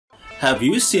Have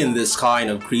you seen this kind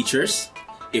of creatures?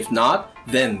 If not,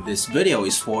 then this video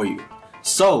is for you.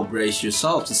 So brace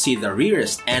yourself to see the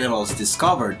rarest animals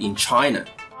discovered in China.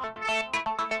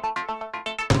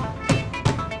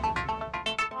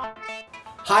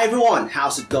 Hi everyone,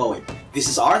 how's it going? This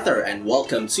is Arthur and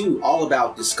welcome to All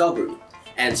About Discovery.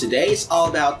 And today is all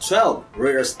about 12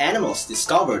 rarest animals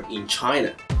discovered in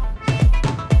China.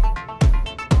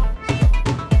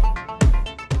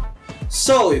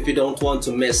 So if you don't want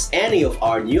to miss any of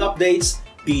our new updates,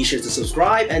 be sure to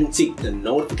subscribe and tick the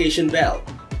notification bell.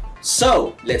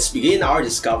 So let's begin our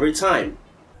discovery time.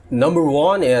 Number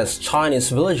 1 is Chinese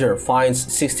villager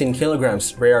finds 16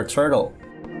 kilograms rare turtle.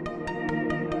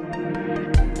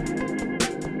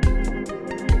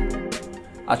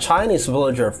 A Chinese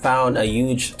villager found a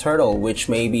huge turtle which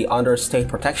may be under state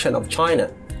protection of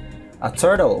China. A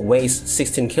turtle weighs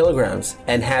 16 kilograms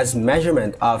and has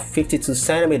measurement of 52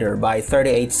 cm by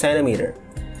 38 cm.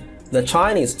 The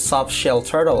Chinese soft-shell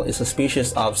turtle is a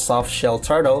species of soft-shell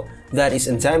turtle that is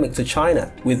endemic to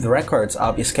China, with records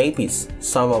of escapees,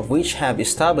 some of which have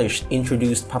established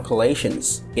introduced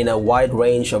populations in a wide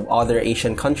range of other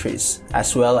Asian countries,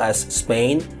 as well as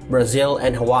Spain, Brazil,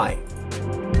 and Hawaii.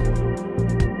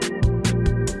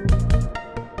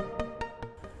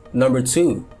 Number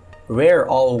 2. Rare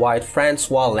all-white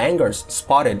Francois langurs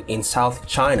spotted in South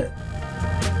China.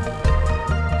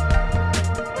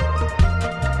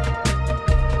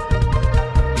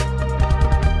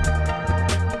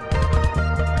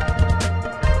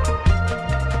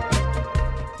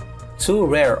 Two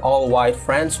rare all-white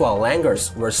Francois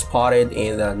langurs were spotted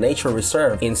in the nature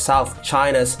reserve in South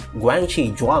China's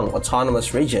Guangxi-Zhuang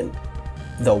Autonomous Region.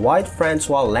 The white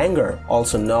Francois langur,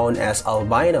 also known as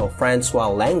albino Francois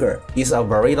langur, is a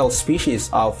varietal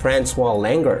species of Francois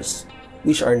langurs,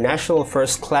 which are national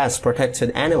first-class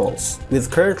protected animals, with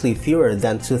currently fewer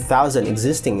than 2,000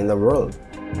 existing in the world.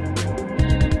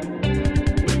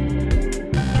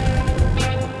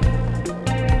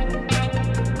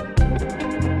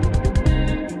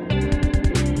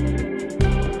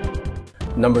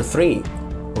 Number 3.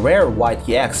 Rare white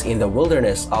yaks in the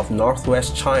wilderness of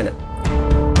northwest China.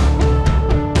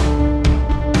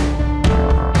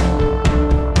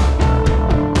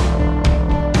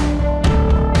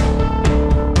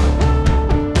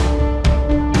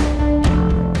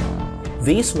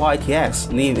 These white yaks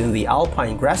live in the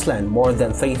alpine grassland more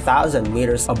than 3,000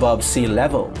 meters above sea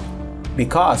level.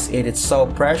 Because it is so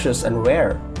precious and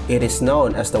rare, it is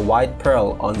known as the white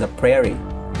pearl on the prairie.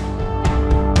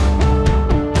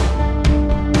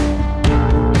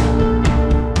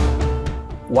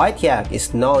 White yak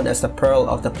is known as the pearl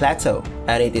of the plateau,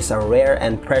 and it is a rare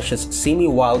and precious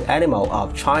semi-wild animal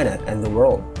of China and the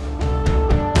world.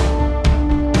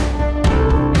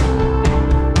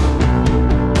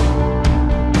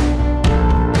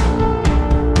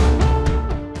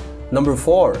 Number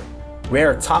 4.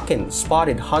 Rare takin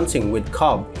spotted hunting with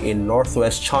cub in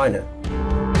northwest China.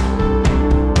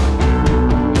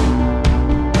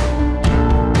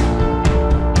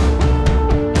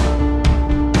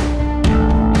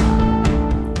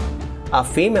 A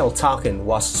female takin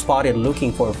was spotted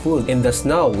looking for food in the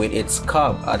snow with its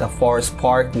cub at a forest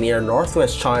park near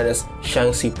northwest China's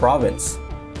Shaanxi province.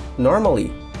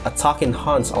 Normally, a takin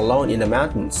hunts alone in the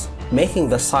mountains, making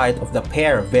the sight of the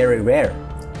pair very rare.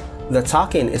 The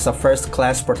takin is a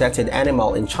first-class protected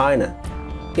animal in China.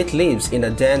 It lives in the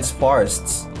dense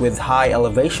forests with high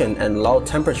elevation and low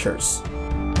temperatures.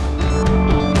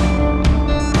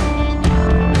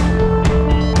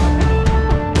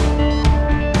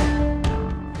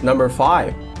 Number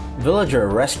 5. Villager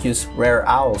rescues rare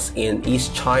owls in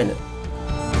East China.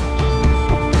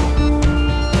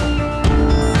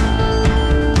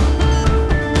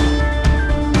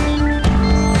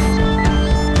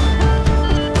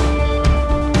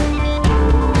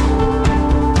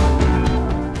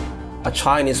 A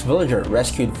Chinese villager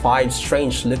rescued 5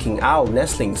 strange-looking owl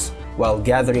nestlings while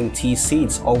gathering tea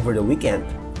seeds over the weekend.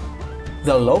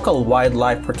 The local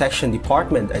Wildlife Protection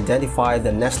Department identified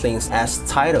the nestlings as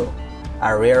Tyto,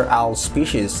 a rare owl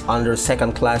species under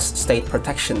second-class state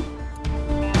protection.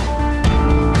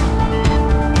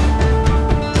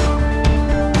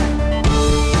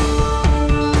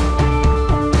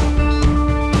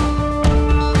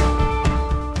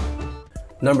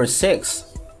 Number 6.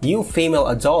 New female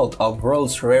adult of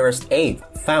world's rarest ape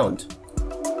found.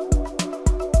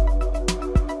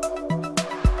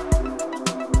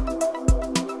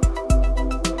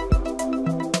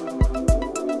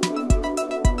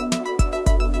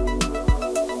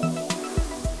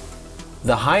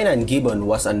 The Hainan gibbon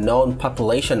was a known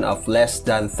population of less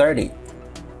than 30.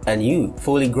 A new,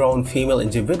 fully grown female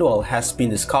individual has been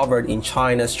discovered in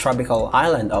China's tropical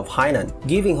island of Hainan,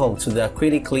 giving home to the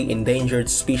critically endangered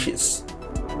species.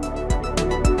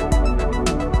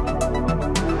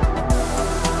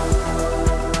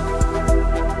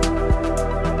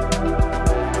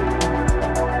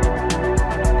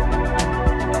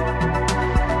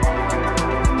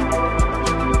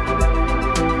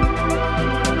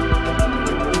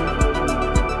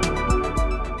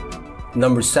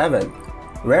 Number 7.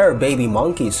 Rare baby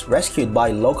monkeys rescued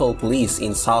by local police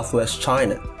in southwest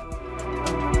China.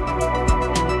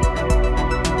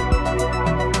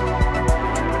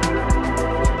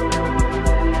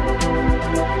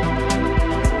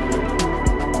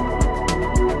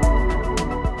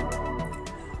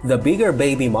 The bigger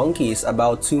baby monkey is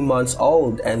about 2 months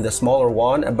old and the smaller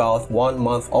one about 1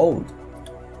 month old.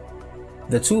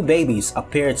 The two babies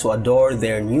appear to adore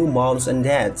their new moms and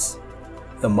dads.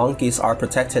 The monkeys are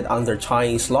protected under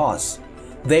Chinese laws.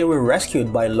 They were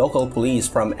rescued by local police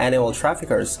from animal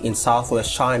traffickers in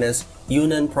southwest China's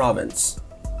Yunnan province.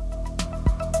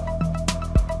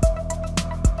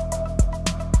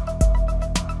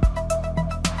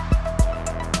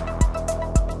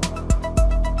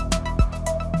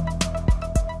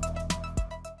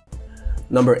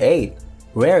 Number 8.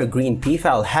 Rare green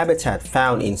peafowl habitat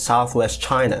found in southwest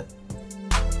China.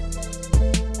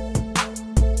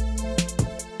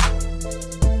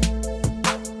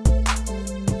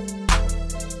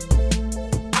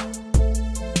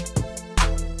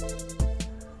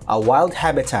 A wild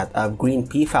habitat of green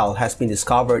peafowl has been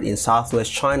discovered in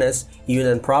southwest China's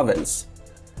Yunnan province.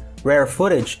 Rare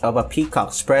footage of a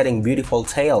peacock spreading beautiful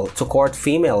tail to court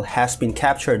female has been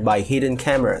captured by hidden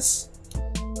cameras.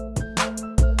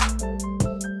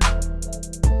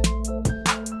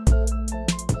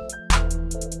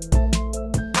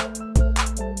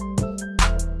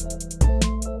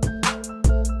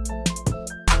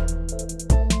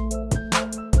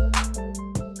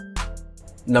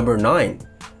 Number 9.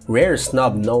 Rare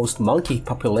snub-nosed monkey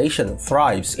population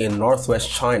thrives in northwest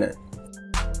China.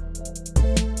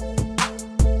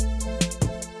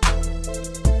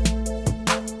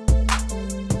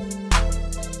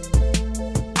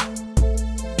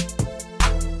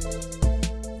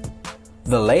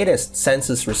 The latest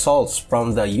census results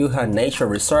from the Yuhan Nature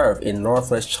Reserve in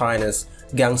northwest China's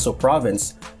Gansu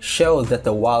province show that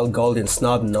the wild golden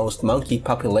snub-nosed monkey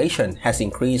population has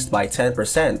increased by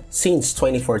 10% since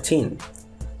 2014.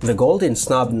 The golden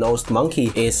snub-nosed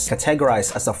monkey is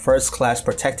categorized as a first-class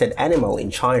protected animal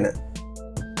in China.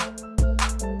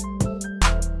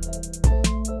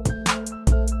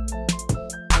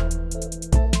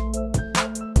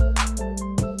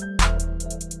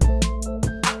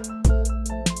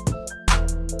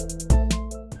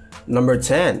 Number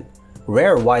 10.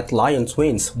 Rare white lion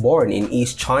twins born in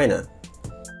East China.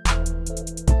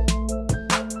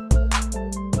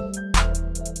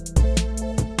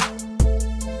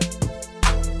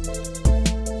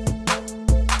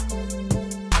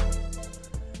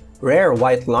 Rare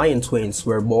white lion twins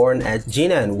were born at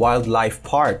Jinan Wildlife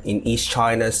Park in East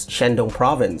China's Shandong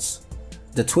province.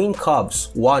 The twin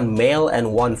cubs, one male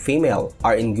and one female,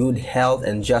 are in good health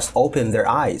and just opened their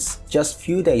eyes just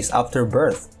few days after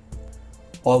birth.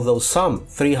 Although some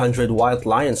 300 wild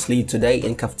lions live today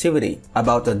in captivity,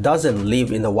 about a dozen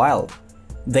live in the wild.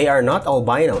 They are not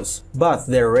albinos, but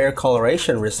their rare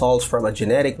coloration results from a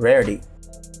genetic rarity.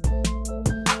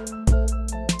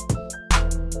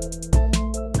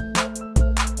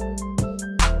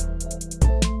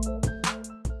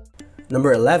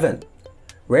 Number 11.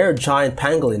 Rare giant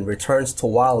pangolin returns to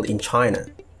wild in China.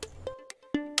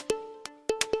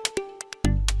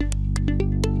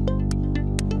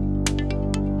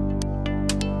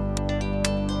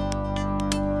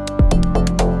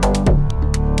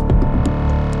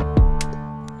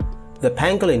 The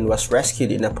pangolin was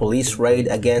rescued in a police raid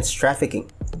against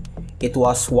trafficking. It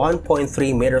was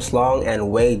 1.3 meters long and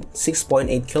weighed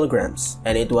 6.8 kilograms,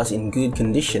 and it was in good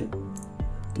condition.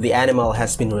 The animal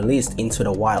has been released into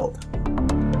the wild.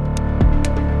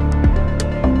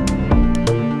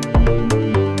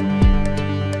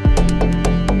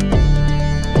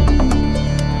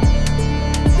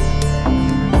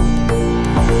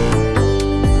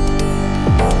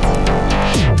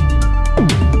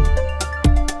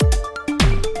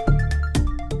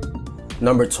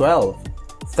 Number 12.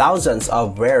 Thousands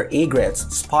of rare egrets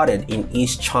spotted in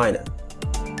East China.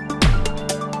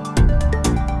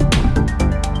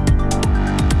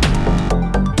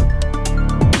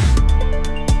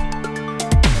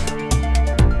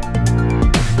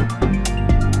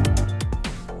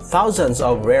 Thousands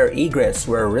of rare egrets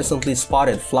were recently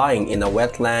spotted flying in a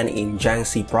wetland in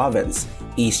Jiangxi province,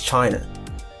 East China.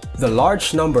 The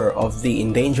large number of the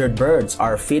endangered birds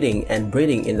are feeding and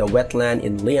breeding in the wetland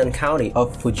in Lian County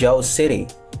of Fuzhou City,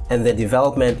 and the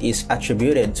development is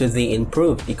attributed to the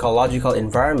improved ecological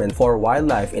environment for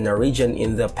wildlife in the region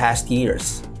in the past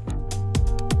years.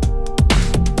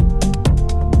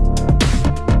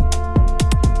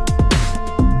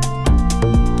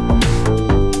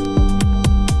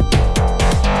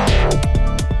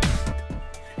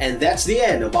 And that's the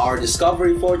end of our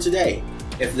discovery for today.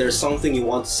 If there's something you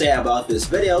want to say about this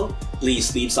video,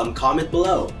 please leave some comment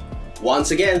below. Once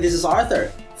again, this is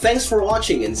Arthur. Thanks for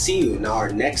watching and see you in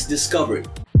our next discovery.